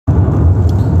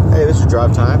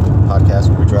Drive Time, podcast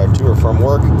where we drive to or from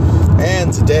work.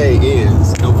 And today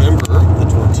is November the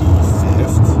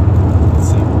 25th. Let's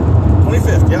see.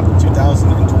 25th, yep,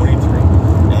 2023.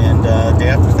 And day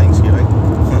after Thanksgiving.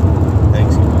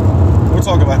 Thanksgiving. We'll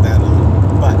talk about that in a little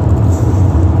bit. But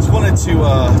just wanted to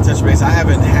touch base. I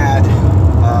haven't had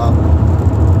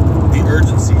the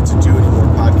urgency to do any more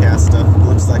podcast stuff. It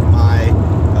looks like my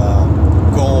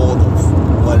goal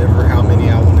of whatever, how many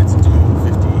I wanted to do,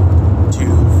 52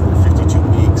 for 52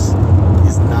 weeks,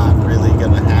 is not really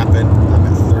going to happen. I'm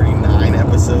at 39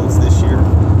 episodes this year.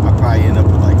 I'll probably end up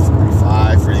with like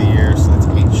 45 for the year, so that's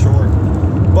 8 short.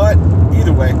 But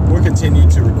either way, we'll continue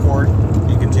to record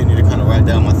and continue to kind of write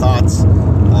down my thoughts.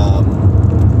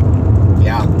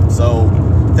 So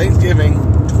Thanksgiving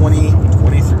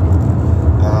 2023.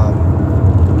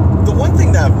 The one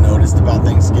thing that I've noticed about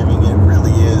Thanksgiving, it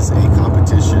really is a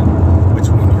competition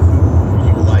between who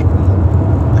you like more.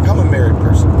 Like, I'm a married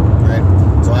person, right?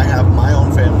 So I have my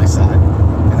own family side,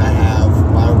 and I have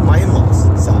my in-laws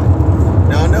side.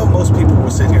 Now, I know most people will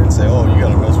sit here and say, oh, you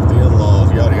gotta mess with the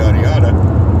in-laws, yada, yada, yada.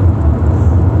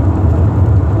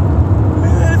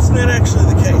 It's not actually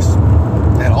the case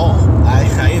at all.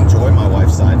 I enjoy my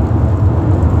wife's side.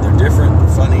 They're different,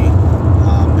 they're funny,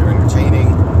 they're entertaining.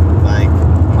 Like,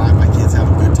 my kids have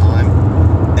a good time,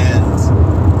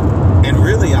 and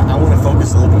really I want to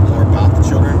focus a little bit more about the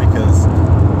children, because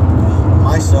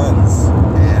my sons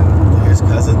and his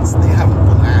cousins, they have a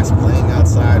blast playing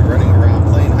outside, running around,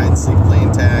 playing hide and seek,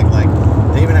 playing tag. Like,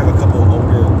 they even have a couple of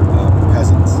older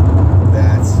cousins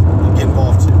that get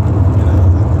involved too, you know,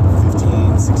 like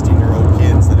 15, 16-year-old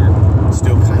kids that are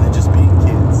still kind of just being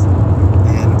kids,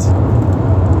 and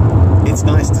it's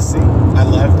nice to see. I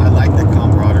like the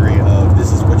camaraderie of,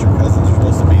 this is what your cousins are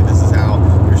supposed to be. This is how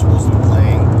you're supposed to be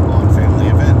playing on family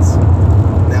events.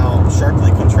 Now,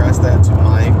 sharply contrast that to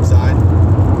my side,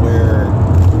 where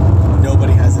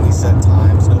nobody has any set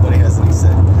times. Nobody has any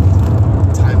set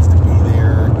times to be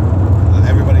there.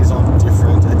 Everybody's on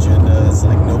different agendas.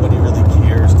 Like, nobody really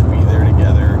cares to be there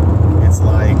together. It's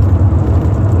like,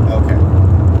 okay,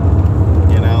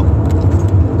 you know,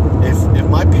 if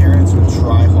my parents would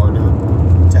try harder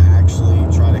to actually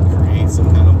try to create some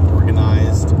kind of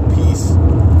organized piece,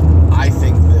 I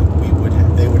think that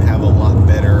they would have a lot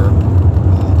better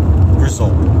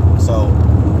result. So,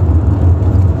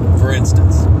 for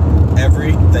instance,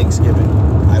 every Thanksgiving,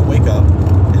 I wake up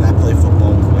and I play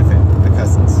football with my family, my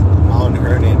cousins. I'm on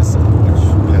Hernandez son, which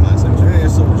my last name is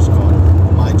Hernandez, so we're just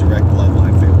calling my direct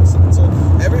bloodline family son. So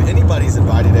anybody's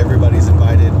invited, everybody's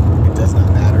invited. It does not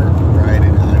matter, right?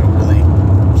 And I don't really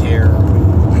care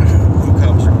who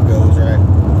comes or who goes, right?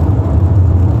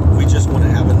 We just want to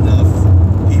have enough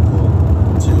people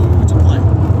to play.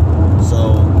 So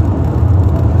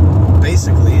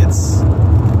basically, it's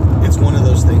one of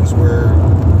those things where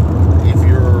if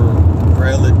you're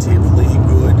relatively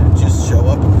good, just show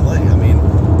up and play. I mean,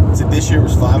 this year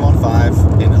was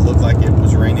 5-on-5, and it looked like it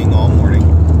was raining all morning.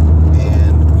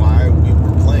 And while we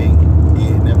were playing,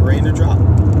 it never rained or dropped.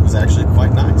 It was actually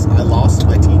quite nice. I lost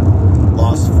my team,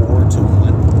 lost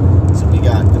 4-1, so we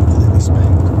got completely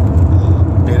spanked.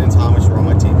 Ben and Thomas were on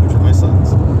my team, which are my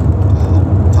sons.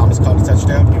 Thomas caught a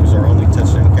touchdown. He was our only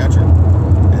touchdown catcher.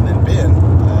 And then Ben,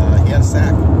 he had a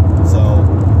sack. So,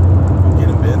 get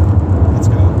him, Ben. Let's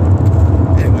go.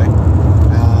 Anyway,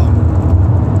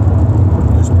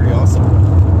 it was pretty awesome. It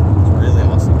was really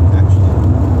awesome, actually.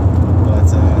 But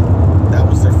that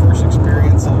was their first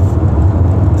experience of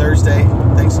Thursday,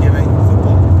 Thanksgiving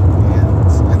football. And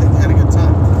I think they had a good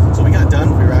time. So we got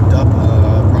done. We wrapped up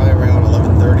probably around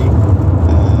 11:30.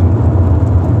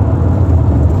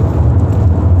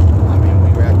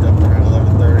 We wrapped up around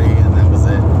 11:30, and that was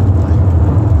it. Like,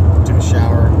 took a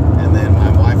shower, and then my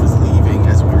wife was leaving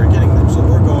as we were getting there. So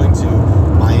we're going to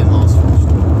my in-laws first,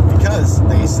 because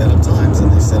they set up times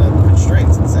and they set up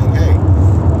constraints and saying, hey,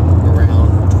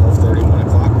 around 12:30, 1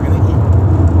 o'clock, we're going to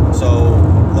eat. So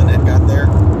Lynette got there,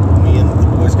 me and the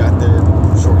boys got there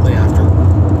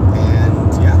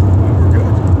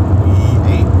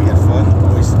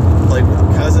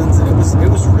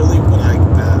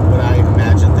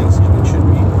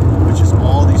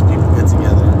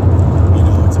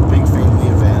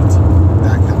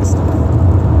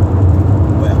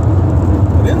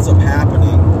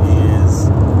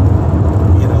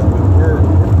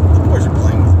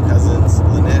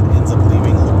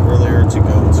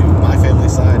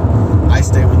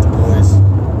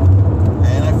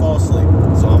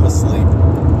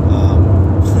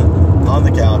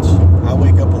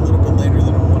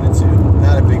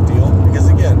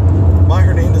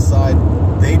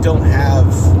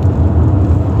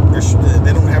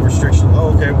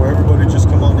where everybody just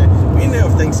come on in. We didn't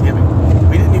have Thanksgiving.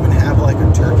 We didn't even have like a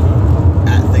turkey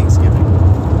at Thanksgiving.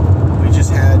 We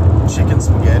just had chicken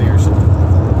spaghetti or something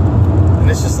like that. And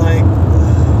it's just like,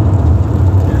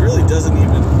 it really doesn't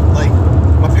even, like,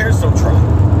 my parents don't try.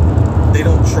 They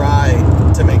don't try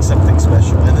to make something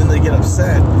special. And then they get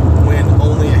upset when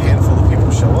only a handful of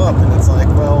people show up. And it's like,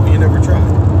 well, you never tried.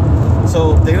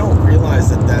 So they don't realize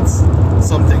that that's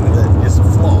something that is a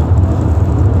flaw.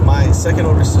 My second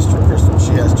older sister, Crystal,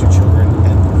 she has 2 children,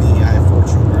 and me, I have 4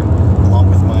 children, along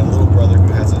with my little brother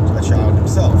who has a child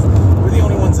himself. We're the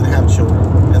only ones that have children,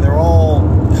 and they're all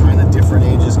kind of different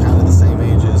ages, kind of the same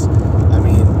ages. I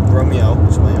mean, Romeo,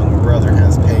 which is my younger brother,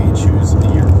 has Paige, who's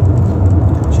a year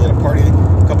old. She had a party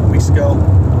a couple weeks ago.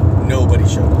 Nobody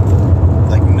showed up.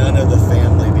 Like, none of the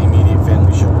family, the immediate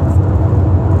family showed up.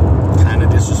 Kind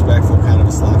of disrespectful, kind of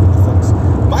a slap in the face.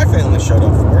 My family showed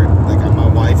up for it, like my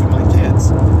wife and my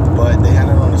kids, but they had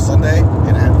it on a Sunday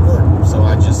and I had to work, so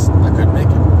I couldn't make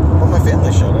it. But my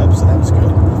family showed up, so that was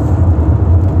good.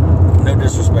 No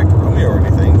disrespect to Romeo or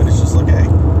anything, but it's just like, hey,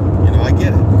 you know, I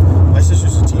get it. My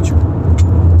sister's a teacher.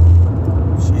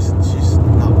 She's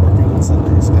not working on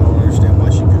Sundays. I don't understand why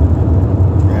she couldn't be,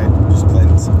 right? Just plain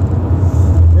and simple.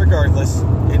 Regardless,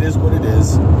 it is what it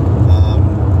is.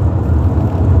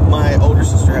 My older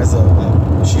sister has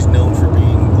she's known for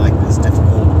being like this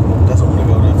difficult, doesn't want to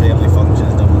go to family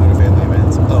functions, doesn't want to go to family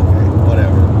events. Okay,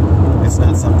 whatever. It's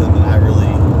not something that I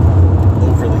really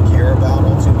overly care about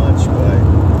all too much, but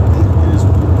it is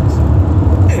what it is.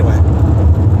 Anyway,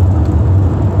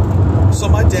 so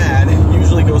my dad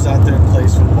usually goes out there and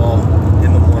plays football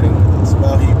in the morning with us.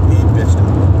 Well, he bitched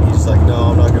out. He's like,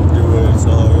 no, I'm not going to do it. It's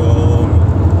not,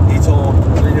 he told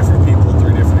 3 different people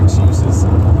 3 different excuses.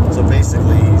 So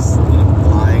basically, he's, you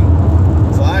know, lying.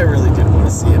 So I really didn't want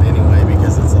to see it anyway,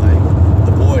 because it's like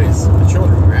the boys, the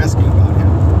children, were asking about him.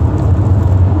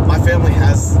 My family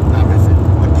has, not my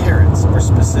family, my parents are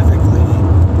specifically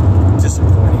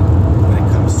disappointing when it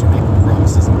comes to making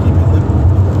promises and keeping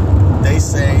them. They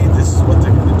say this is what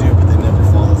they're going to do, but they never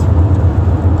follow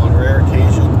through. On rare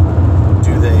occasion,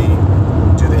 do they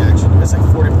actually do it? It's like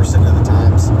 40% of the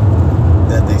times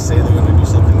that they say they're going to do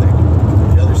something, they do.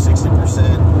 The other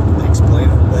 60%, they explain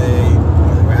it away,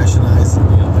 or they rationalize,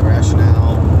 you know, the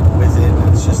rationale with it,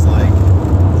 and it's just like,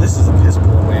 this is a piss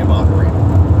poor way of operating.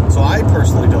 So I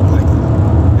personally don't like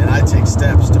that, and I take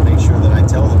steps to make sure that I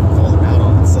tell them and call them out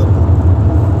on it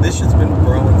subtly. This shit's been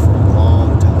growing for a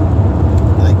long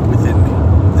time, like within me,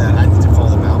 that I need to call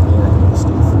them out more on this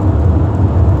stuff.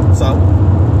 So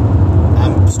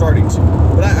I'm starting to,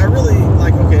 but I really,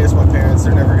 like, okay, it's my parents,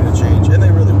 they're never going to change, and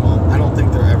they really won't. I don't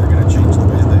think they're ever going to change the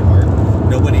way they are.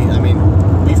 Nobody, I mean,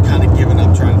 we've kind of given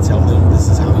up trying to tell them this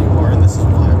is how you are and this is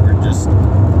why. We're just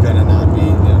going to not be,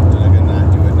 you know, going to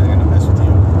not do it, not going to mess with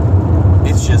you.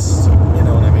 It's just, you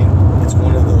know what I mean? It's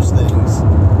one of those things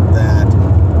that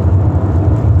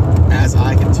as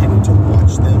I continue to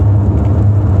watch them,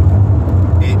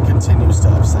 it continues to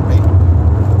upset me.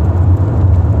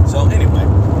 So anyway,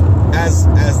 as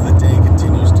the day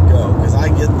continues to go, because I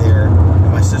get there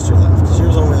and my sister left. She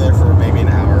was only there for maybe an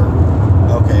hour.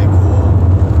 Okay, cool.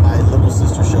 My little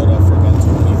sister showed up for about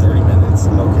 20, 30 minutes.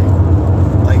 Okay,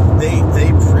 cool. Like,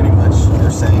 they pretty much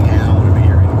are saying, hey, I don't want to be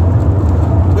here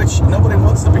anymore. Which nobody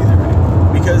wants to be there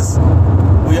anymore, because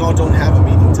we all don't have a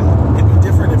meeting time. It'd be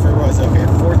different if it was, okay, at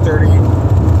 4:30,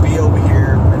 be over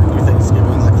here, we're going to do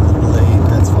Thanksgiving like a little late,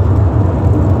 that's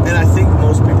fine. And I think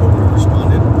most people would have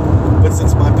responded. But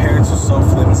since my parents are so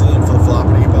flimsy and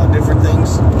flip-floppity about different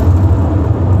things,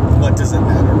 what does it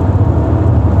matter?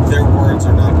 Their words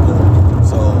are not gold,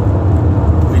 so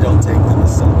we don't take them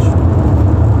as such.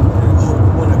 Oh,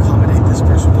 we want to accommodate this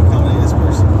person, we accommodate this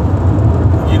person.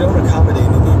 You don't accommodate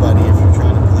anybody if you're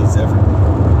trying to please everybody.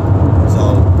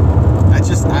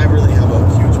 So I really have a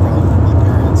huge problem with my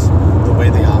parents, the way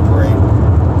they operate.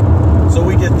 So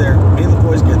we get there, me and the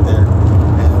boys get there,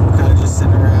 and we're kind of just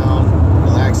sitting around,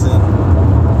 relaxing.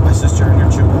 My sister and her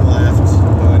children left.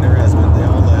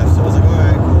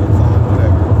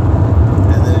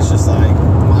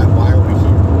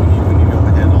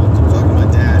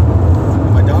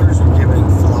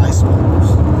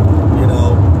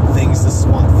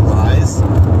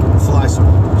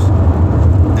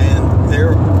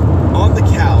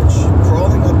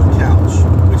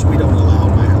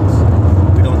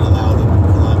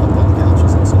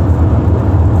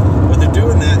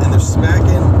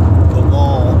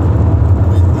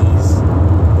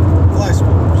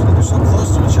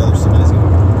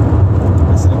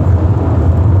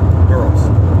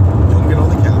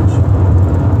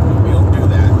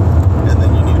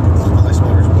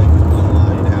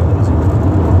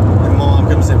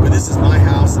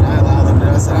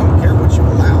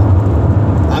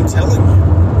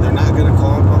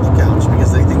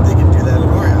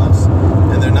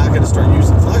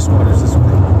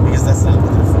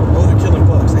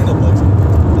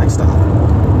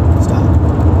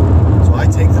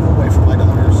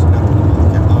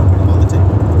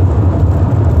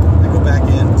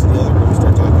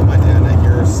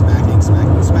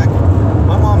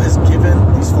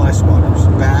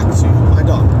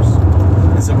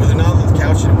 the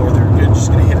couch anymore. They're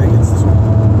just going to hit it against this wall.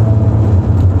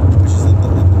 Which is in the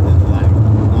living room.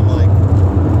 And I'm like,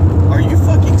 are you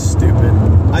fucking stupid?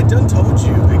 I done told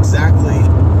you exactly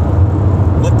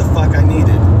what the fuck I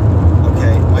needed.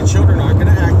 Okay? My children aren't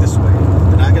going to act this way.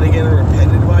 They're not going to get a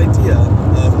repetitive idea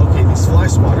of, okay, these fly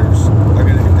swatters are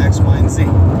going to do X, Y, and Z.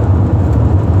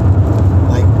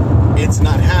 Like, it's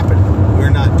not happening. We're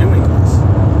not doing this.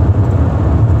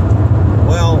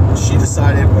 Well, she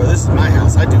decided, well, this is my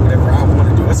house. I do whatever I want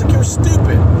to do. I said, you're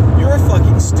stupid. You're a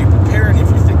fucking stupid parent if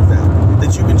you think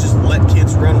that you can just let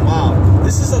kids run wild.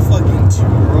 This is a fucking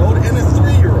 2-year-old and a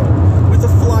 3-year-old with a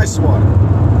fly swatter.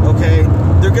 Okay?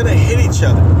 They're going to hit each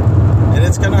other. And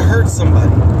it's going to hurt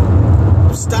somebody.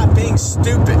 Stop being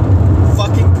stupid.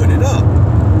 Fucking put it up.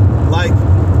 Like,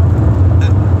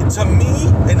 to me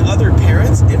and other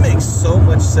parents, it makes so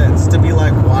much sense to be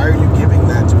like, why are you giving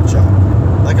that to a child?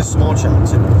 Like a small child,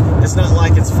 too. It's not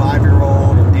like it's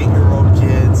 5-year-old or 8-year-old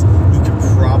kids who could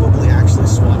probably actually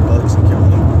swat bugs and kill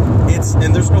them.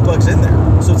 And there's no bugs in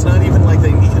there. So it's not even like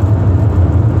they need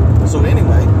them. So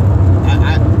anyway,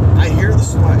 I hear the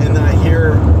swat, and then I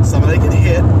hear somebody get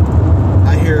hit.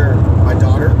 I hear my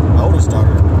daughter, my oldest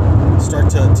daughter,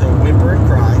 start to whimper and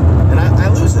cry, and I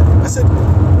lose it. I said,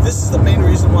 this is the main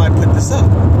reason why I put this up.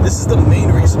 This is the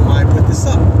main reason why I put this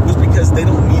up, was because they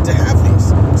don't need to have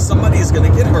these. Somebody is going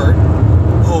to get hurt.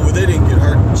 Oh, well, they didn't get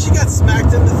hurt. She got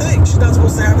smacked in the thing. She's not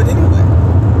supposed to have it anyway.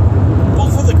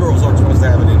 Both of the girls aren't supposed to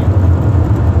have it anyway.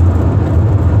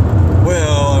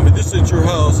 Well, I mean, this is your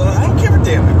house. I don't give a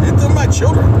damn. They're my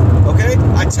children, okay?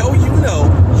 I tell you no,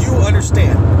 you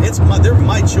understand. They're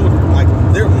my children. Like,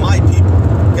 they're my people,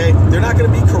 okay? They're not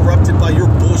going to be corrupted by your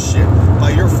bullshit,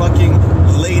 by your fucking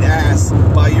late ass,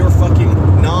 by your fucking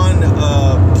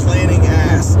non-planning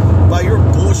ass, by your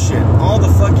bullshit. All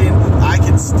the fucking I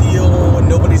can steal and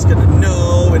nobody's going to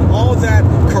know and all that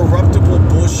corruptible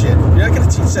bullshit. You're not going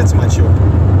to teach that to my children.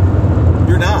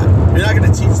 You're not. You're not going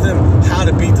to teach them how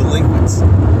to be delinquents.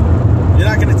 You're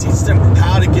not going to teach them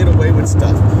how to get away with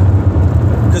stuff.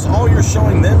 Because all you're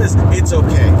showing them is it's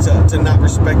okay to not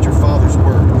respect your father's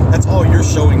word. That's all you're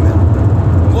showing them.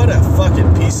 What a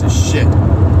fucking piece of shit.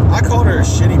 I called her a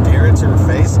shitty parent to her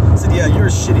face. I said, yeah, you're a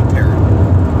shitty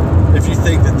parent. If you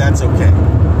think that that's okay.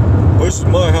 This is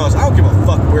my house. I don't give a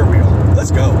fuck where we are.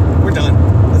 Let's go. We're done.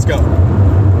 Let's go.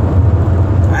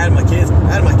 I had my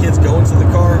kids go into the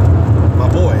car. My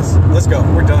boys, let's go.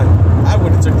 We're done. I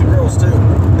would have took the girls too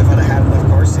if I'd have had enough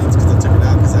car seats, because I took it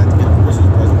out because I had to get a Christmas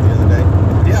present the other day.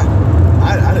 But yeah,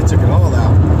 I'd have took it all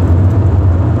out.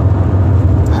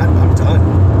 I'm done.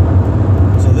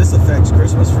 So this affects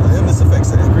Christmas for them. This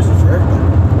affects Christmas for everybody.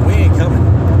 We ain't coming.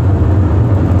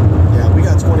 Yeah, we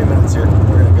got 20 minutes here.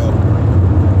 We're gonna go.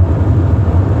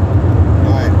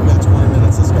 All right, we got 20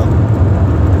 minutes. Let's go.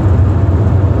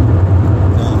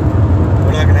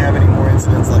 We're not going to have any more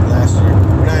incidents like last year.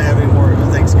 We're not going to have any more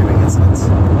Thanksgiving incidents.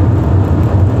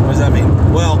 What does that mean?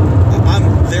 Well, I'm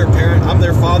their parent. I'm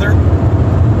their father.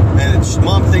 And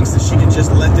mom thinks that she can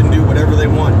just let them do whatever they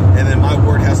want. And then my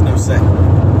word has no say.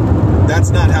 That's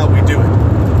not how we do it.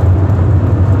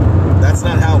 That's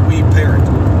not how we parent.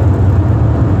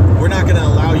 We're not going to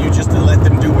allow you just to let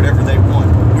them do whatever they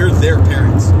want. We're their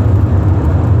parents.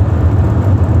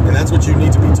 And that's what you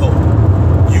need to be told.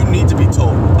 You need to be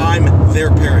told, I'm their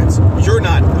parents. You're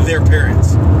not their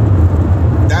parents.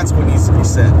 That's what needs to be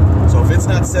said. So if it's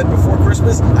not said before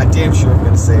Christmas, I damn sure I'm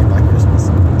going to say it by Christmas.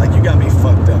 Like, you got me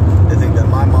fucked up to think that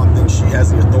my mom thinks she has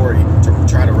the authority to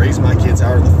try to raise my kids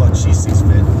however the fuck she sees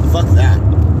fit. Fuck that.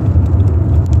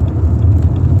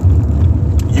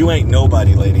 You ain't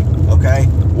nobody, lady, okay?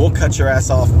 We'll cut your ass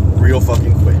off real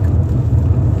fucking quick.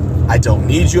 I don't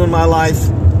need you in my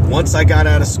life. Once I got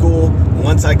out of school,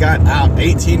 once I got out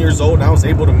 18 years old and I was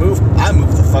able to move, I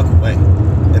moved the fuck away.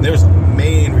 And there's a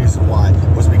main reason why,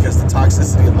 was because the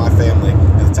toxicity of my family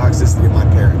and the toxicity of my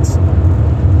parents.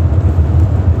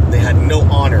 They had no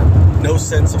honor, no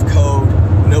sense of code,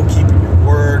 no keeping your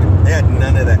word. They had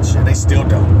none of that shit. They still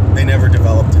don't. They never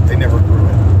developed it. They never grew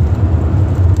it.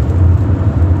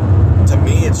 To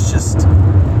me, it's just,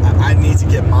 I need to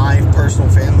get my personal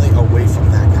family away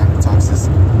from that kind of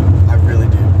toxicity. I really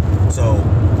do. So,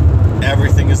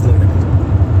 everything is limited.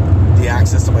 The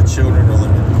access to my children are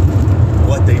limited.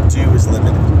 What they do is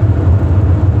limited.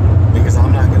 Because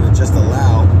I'm not going to just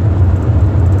allow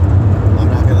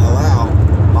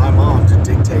my mom to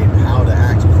dictate how to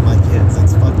act with my kids.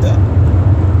 That's fucked up.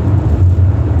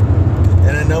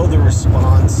 And I know the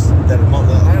response that,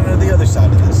 I don't know, the other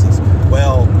side of this is,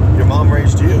 well, your mom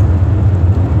raised you.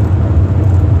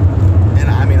 And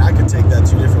I mean, I could take that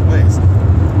two different ways.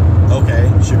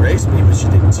 Okay, she raised me, but she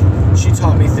didn't. She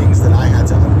taught me things that I had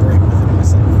to unbreak with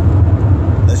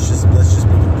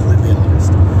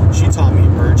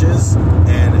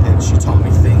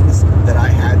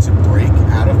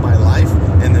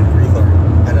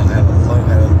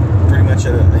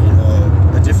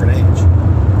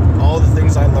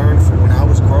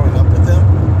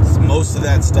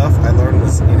that stuff I learned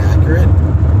was inaccurate.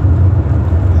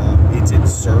 It didn't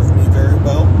serve me very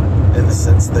well in the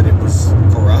sense that it was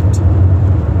corrupt.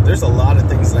 There's a lot of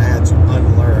things that I had to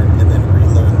unlearn and then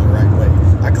relearn the right way.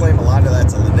 I claim a lot of that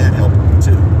to Lynette helping me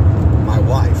too. My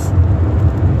wife.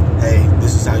 Hey,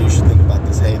 this is how you should think about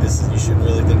this. Hey, you shouldn't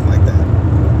really think like that.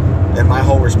 And my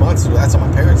whole response to that's how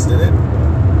my parents did it.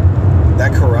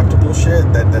 That corruptible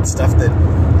shit, that stuff that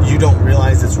you don't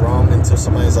realize it's wrong until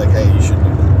somebody's like, hey, you shouldn't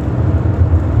do that.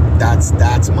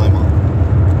 That's my mom.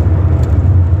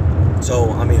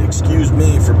 So, I mean, excuse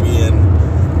me for being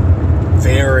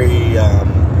very,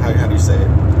 how do you say it?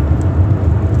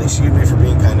 Excuse me for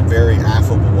being kind of very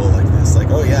affable like this. Like,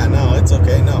 oh yeah, no, it's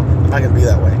okay. No, I'm not going to be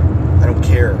that way. I don't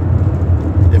care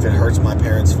if it hurts my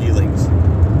parents' feelings.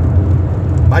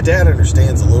 My dad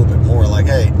understands a little bit more. Like,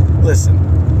 hey, listen,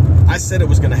 I said it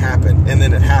was going to happen, and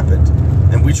then it happened,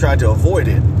 and we tried to avoid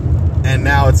it, and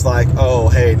now it's like, oh,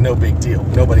 hey, no big deal.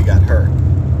 Nobody got hurt.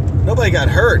 Nobody got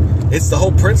hurt. It's the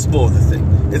whole principle of the thing.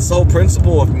 It's the whole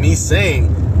principle of me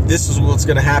saying this is what's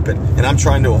going to happen, and I'm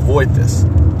trying to avoid this.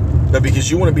 But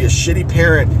because you want to be a shitty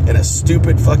parent and a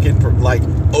stupid fucking, like,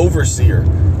 overseer,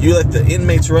 you let the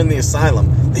inmates run the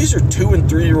asylum. These are 2- and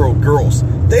 3-year-old girls.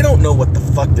 They don't know what the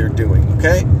fuck they're doing,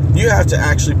 okay? You have to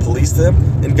actually police them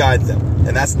and guide them.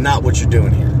 And that's not what you're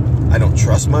doing here. I don't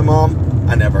trust my mom.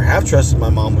 I never have trusted my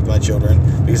mom with my children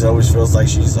because it always feels like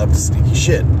she's up to sneaky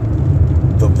shit.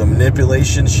 The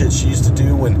manipulation shit she used to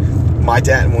do when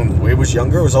we was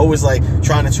younger, it was always like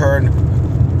trying to turn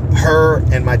her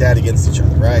and my dad against each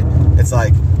other, right? It's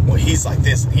like, well, he's like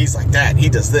this and he's like that and he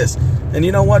does this. And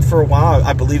you know what? For a while,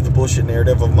 I believed the bullshit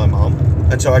narrative of my mom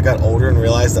until I got older and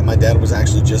realized that my dad was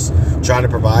actually just trying to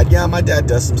provide. Yeah, my dad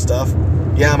does some stuff.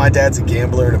 Yeah, my dad's a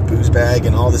gambler and a booze bag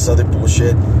and all this other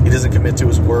bullshit. He doesn't commit to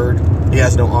his word. He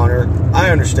has no honor.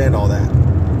 I understand all that.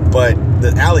 But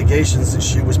the allegations that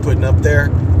she was putting up there,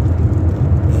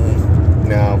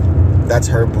 no, that's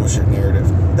her bullshit narrative.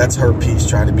 That's her piece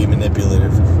trying to be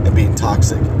manipulative and being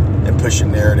toxic and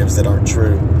pushing narratives that aren't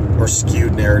true or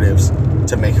skewed narratives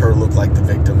to make her look like the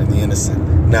victim and the innocent.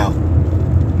 No.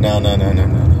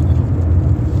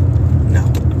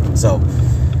 So,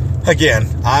 again,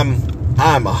 I'm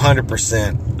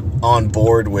 100% on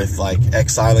board with, like,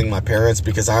 exiling my parents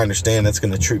because I understand that's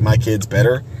going to treat my kids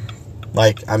better.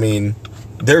 Like, I mean,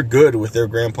 they're good with their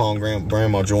grandpa and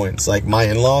grandma joints. Like, my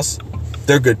in-laws,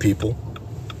 they're good people.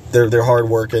 They're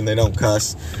hardworking. They don't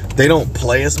cuss. They don't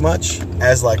play as much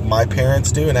as, like, my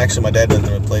parents do. And actually, my dad doesn't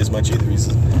really play as much either. He's,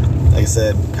 like I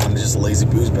said, kind of just a lazy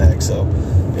booze bag. So,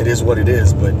 it is what it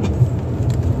is. But,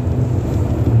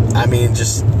 I mean,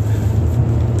 just,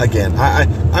 again,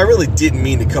 I really didn't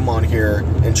mean to come on here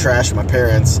and trash my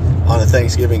parents on the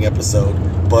Thanksgiving episode.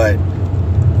 But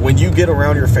when you get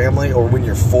around your family, or when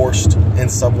you're forced in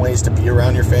some ways to be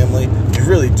around your family, you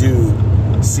really do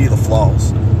see the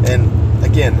flaws. And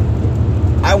again,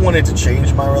 I wanted to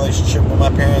change my relationship with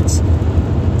my parents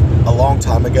a long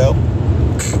time ago,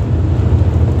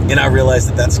 and I realized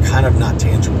that that's kind of not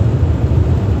tangible.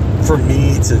 For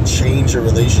me to change a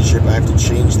relationship, I have to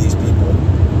change these people,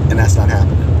 and that's not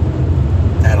happening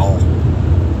at all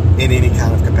in any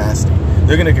kind of capacity.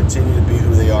 They're going to continue to be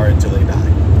who they are until they die.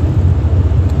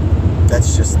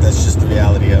 That's just the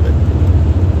reality of it.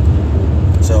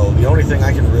 So the only thing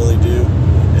I can really do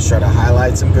is try to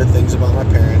highlight some good things about my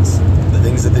parents, the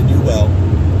things that they do well,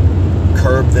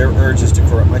 curb their urges to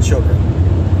corrupt my children,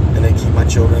 and then keep my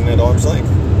children at arm's length.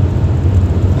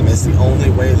 I mean, it's the only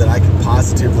way that I can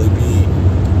positively be.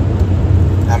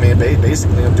 I mean,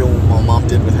 basically, I'm doing what my mom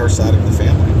did with her side of the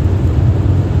family.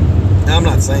 Now, I'm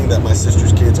not saying that my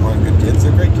sister's kids aren't good kids.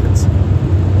 They're great kids.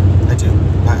 I do.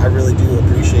 I really do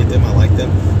appreciate them. I like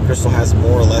them. Crystal has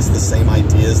more or less the same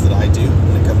ideas that I do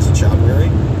when it comes to child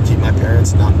rearing. Keep my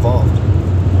parents not involved.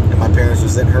 And my parents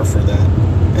resent her for that.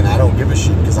 And I don't give a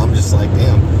shit because I'm just like,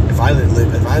 damn, if I didn't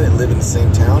live in the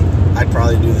same town, I'd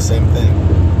probably do the same thing.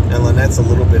 And Lynette's a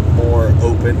little bit more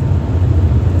open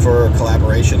for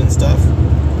collaboration and stuff.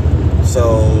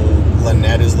 So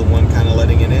Lynette is the one kind of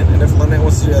letting it in. And if Lynette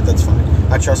wants to do that, that's fine.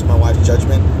 I trust my wife's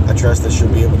judgment. I trust that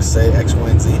she'll be able to say X, Y,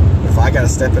 and Z. If I got to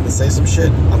step in and say some shit,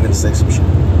 I'm going to say some shit.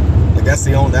 Like, that's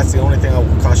the only thing I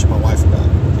will caution my wife about.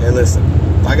 Hey, listen,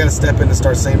 if I got to step in and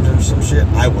start saying some shit,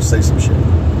 I will say some shit.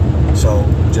 So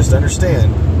just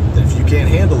understand that if you can't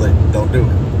handle it, don't do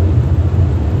it.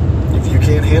 If you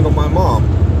can't handle my mom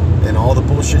and all the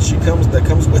bullshit that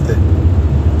comes with it,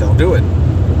 don't do it.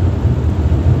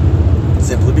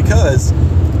 Simply because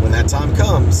when that time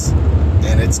comes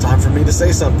and it's time for me to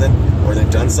say something, or they've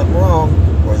done something wrong,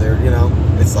 or they're,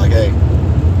 it's like, hey,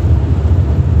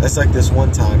 that's like this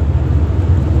one time.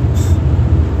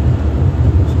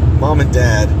 mom and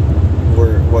dad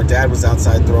where dad was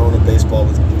outside throwing a baseball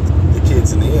with the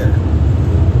kids in the air.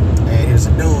 And he was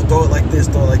like, no, throw it like this,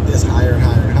 higher and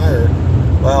higher and higher.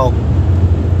 Well,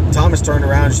 Thomas turned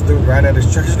around and just threw it right at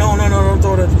his truck. He said, no, don't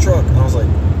throw it at the truck. And I was like,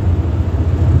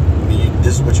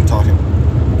 this is what you taught him.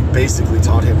 You basically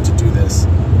taught him to do this.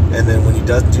 And then when he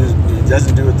doesn't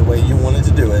do it the way you wanted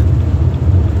to do it,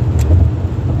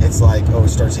 it's like, oh, it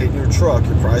starts hitting your truck,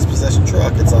 your prized possession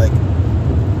truck. It's like,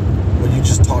 well, you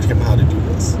just taught him how to do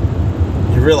this.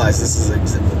 You realize this is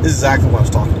exactly what I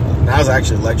was talking about. And I was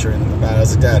actually lecturing about it. I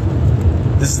was like, Dad,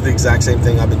 this is the exact same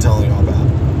thing I've been telling you all about.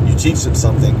 You teach them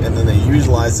something, and then they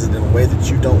utilize it in a way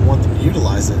that you don't want them to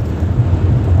utilize it.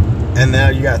 And now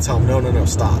you got to tell them, no,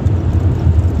 stop.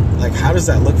 Like, how does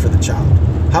that look for the child?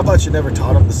 How about you never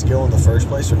taught them the skill in the first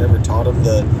place, or never taught them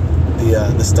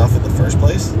the stuff in the first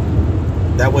place?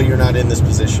 That way you're not in this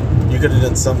position. You could have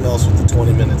done something else with the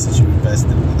 20 minutes that you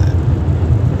invested in that.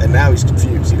 And now he's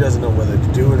confused. He doesn't know whether to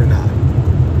do it or not.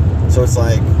 So it's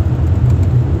like,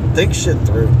 think shit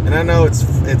through. And I know it's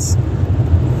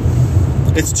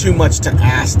too much to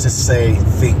ask to say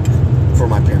think for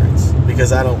my parents,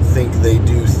 because I don't think they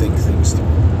do think things through,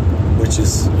 which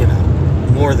is,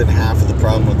 more than half of the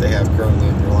problem that they have currently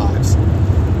in their lives.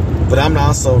 But I'm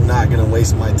also not going to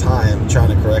waste my time trying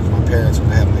to correct my parents when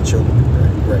I have my children to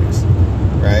raise,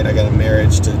 right? I got a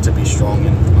marriage to be strong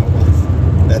in with my wife.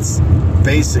 That's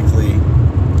basically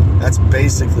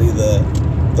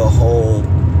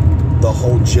the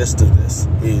whole gist of this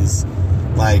is,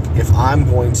 like, if I'm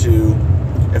going to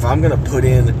put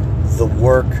in the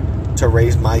work to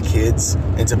raise my kids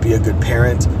and to be a good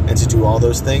parent and to do all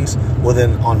those things, well,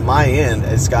 then on my end,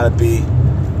 it's got to be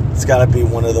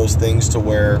one of those things to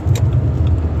where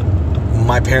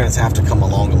my parents have to come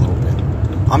along a little bit.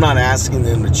 I'm not asking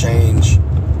them to change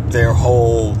their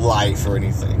whole life or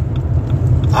anything.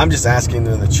 I'm just asking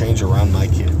them to change around my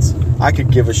kids. I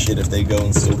could give a shit if they go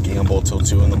and still gamble till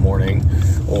 2 a.m.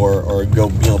 or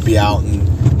go, be out and,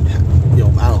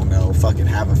 I don't know, fucking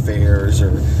have affairs,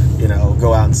 or,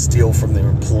 go out and steal from their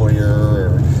employer,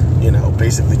 or,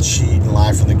 basically cheat and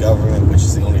lie from the government, which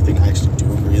is the only thing I actually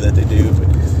do agree that they do. But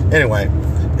anyway,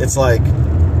 it's like,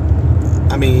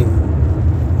 I'm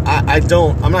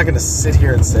not going to sit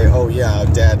here and say, oh yeah,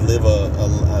 Dad, live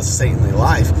a saintly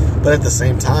life. But at the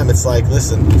same time, it's like,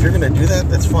 listen, if you're going to do that,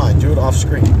 that's fine. Do it off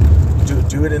screen.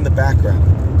 Do it in the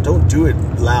background. Don't do it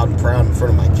loud and proud in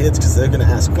front of my kids, because they're going to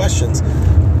ask questions.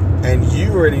 And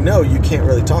you already know you can't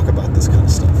really talk about this kind of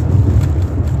stuff.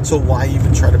 So why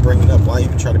even try to bring it up? Why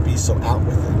even try to be so out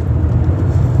with it?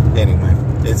 Anyway,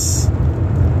 it's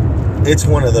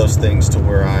one of those things to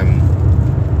where I'm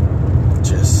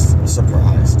just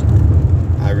surprised.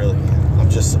 I really am. I'm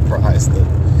just surprised that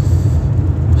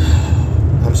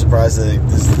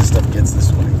this stuff gets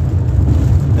this way.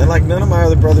 And like, none of my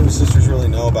other brothers and sisters really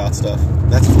know about stuff.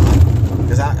 That's fine,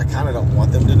 because I kind of don't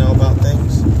want them to know about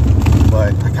things.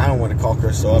 But I kind of want to call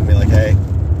Crystal up and be like, hey,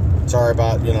 sorry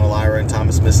about, Lyra and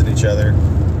Thomas missing each other.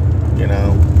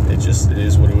 It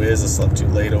is what it is. I slept too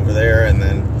late over there, and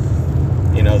then,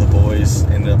 the boys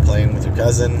ended up playing with your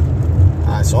cousin.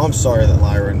 So I'm sorry that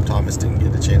Lyra and Thomas didn't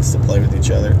get a chance to play with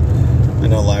each other. I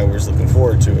know Lyra was looking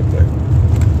forward to it, but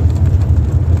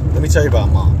let me tell you about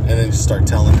Mom, and then just start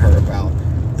telling her about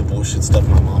the bullshit stuff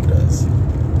my mom does.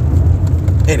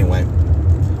 Anyway,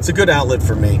 it's a good outlet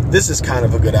for me. This is kind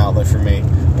of a good outlet for me,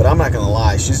 but I'm not gonna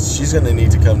lie, she's gonna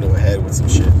need to come to a head with some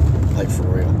shit, like, for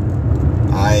real.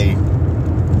 I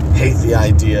hate the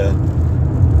idea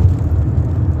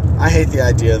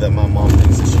that my mom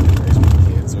thinks that she can raise my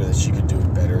kids, or that she could do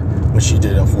it better when she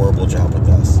did a horrible job with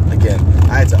us. Again,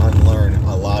 I had to unlearn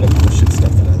a lot of bullshit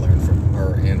stuff that I learned from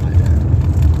her and my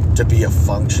dad to be a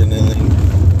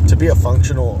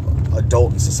functional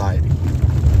adult in society.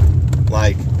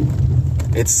 Like,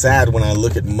 it's sad when I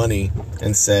look at money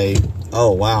and say,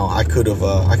 oh wow, I could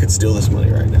steal this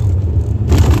money right now.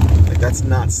 Like, that's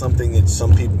not something that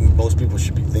most people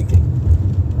should be thinking.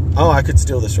 Oh, I could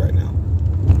steal this right now.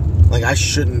 Like, I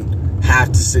shouldn't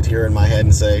have to sit here in my head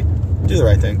and say, do the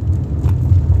right thing.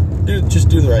 Just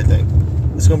do the right thing.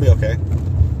 It's gonna be okay.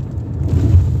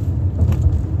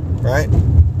 Right?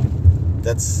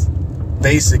 That's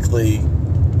basically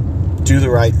do the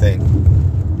right thing.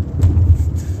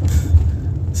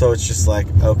 So it's just like,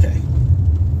 okay.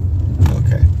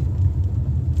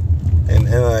 And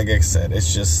like I said,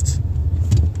 it's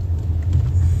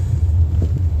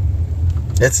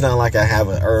not like I have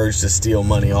an urge to steal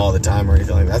money all the time or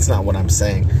anything like that. That's not what I'm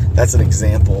saying. That's an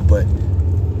example, but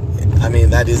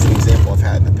that is an example I've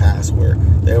had in the past where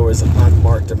there was an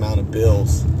unmarked amount of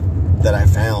bills that I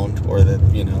found, or that,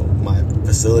 my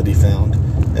facility found,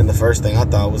 And the first thing I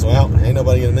thought was, well, ain't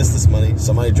nobody gonna miss this money.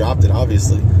 Somebody dropped it,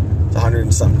 obviously. It's $100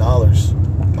 and something.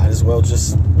 Might as well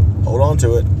just hold on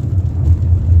to it.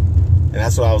 And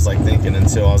that's what I was like thinking,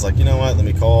 until I was like, you know what, let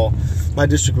me call my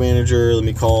district manager, let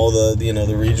me call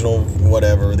the regional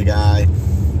whatever, the guy.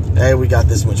 Hey, we got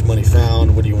this much money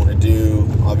found, what do you want to do?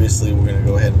 Obviously we're going to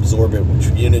go ahead and absorb it. Which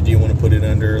unit do you want to put it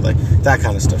under? Like that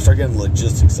kind of stuff. Start getting the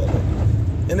logistics of it.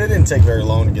 And it didn't take very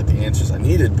long to get the answers I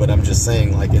needed, but I'm just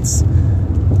saying, like, it's,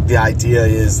 the idea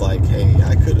is like, hey,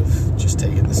 I could have just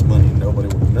taken this money and nobody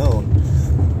would have known.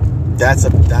 That's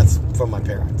from my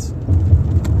parents.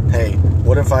 Hey,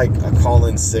 what if I call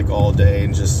in sick all day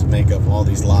and just make up all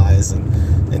these lies and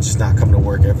just not come to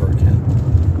work ever again?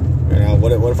 You know,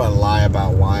 what if I lie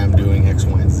about why I'm doing X,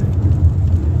 Y, and Z?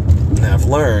 And I've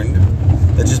learned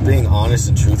that just being honest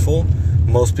and truthful,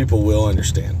 most people will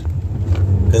understand.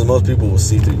 Because most people will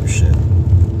see through your shit.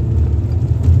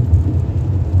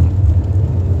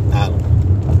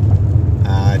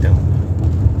 I don't know.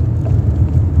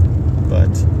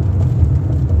 But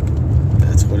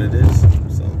that's what it is.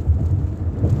 So,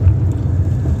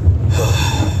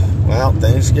 well,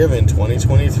 Thanksgiving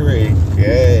 2023.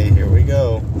 Yay, here we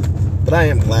go. But I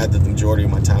am glad that the majority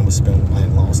of my time was spent with my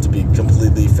in-laws, to be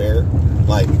completely fair.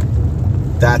 Like,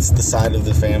 that's the side of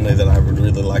the family that I would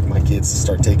really like my kids to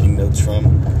start taking notes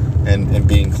from and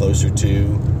being closer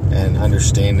to and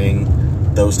understanding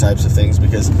those types of things,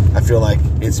 because I feel like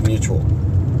it's mutual.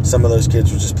 Some of those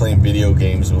kids were just playing video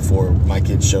games before my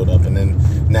kids showed up, and then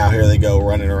now here they go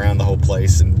running around the whole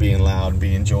place and being loud and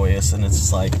being joyous, and it's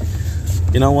just like,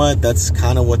 you know what, that's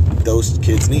kind of what those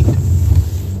kids need.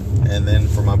 And then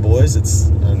for my boys,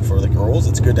 and for the girls,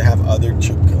 it's good to have other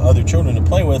children to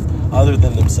play with other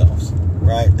than themselves,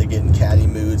 right? They get in catty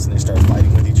moods and they start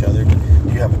fighting with each other. But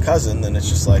if you have a cousin, then it's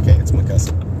just like, hey, it's my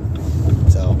cousin.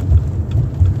 So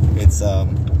it's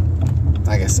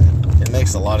like I said, it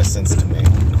makes a lot of sense to me.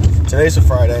 Today's a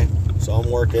Friday, so I'm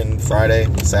working Friday,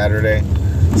 Saturday,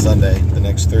 Sunday, the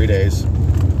next 3 days.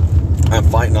 I'm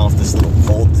fighting off this little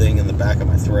cold thing in the back of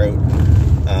my throat.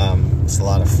 It's a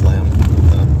lot of phlegm.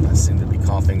 I seem to be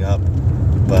coughing up,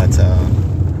 but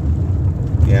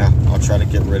yeah, I'll try to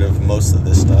get rid of most of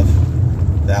this stuff.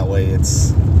 That way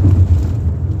it's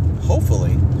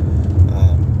hopefully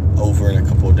over in a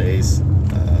couple of days.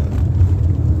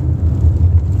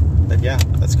 But yeah,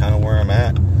 that's kind of where I'm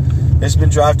at. It's been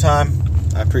drive time.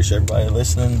 I appreciate everybody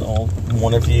listening. All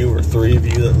one of you or three of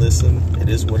you that listen. It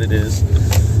is what it is.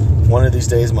 One of these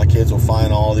days, my kids will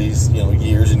find all these,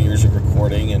 years and years of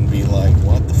recording and be like,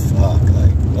 "What the fuck?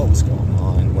 Like, what was going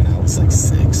on when I was like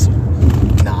 6 or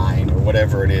 9 or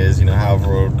whatever it is?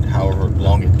 However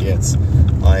long it gets.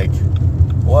 Like,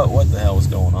 what the hell was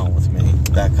going on with me?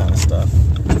 That kind of stuff."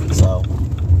 So,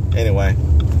 anyway,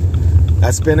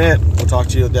 that's been it. We'll talk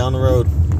to you down the road.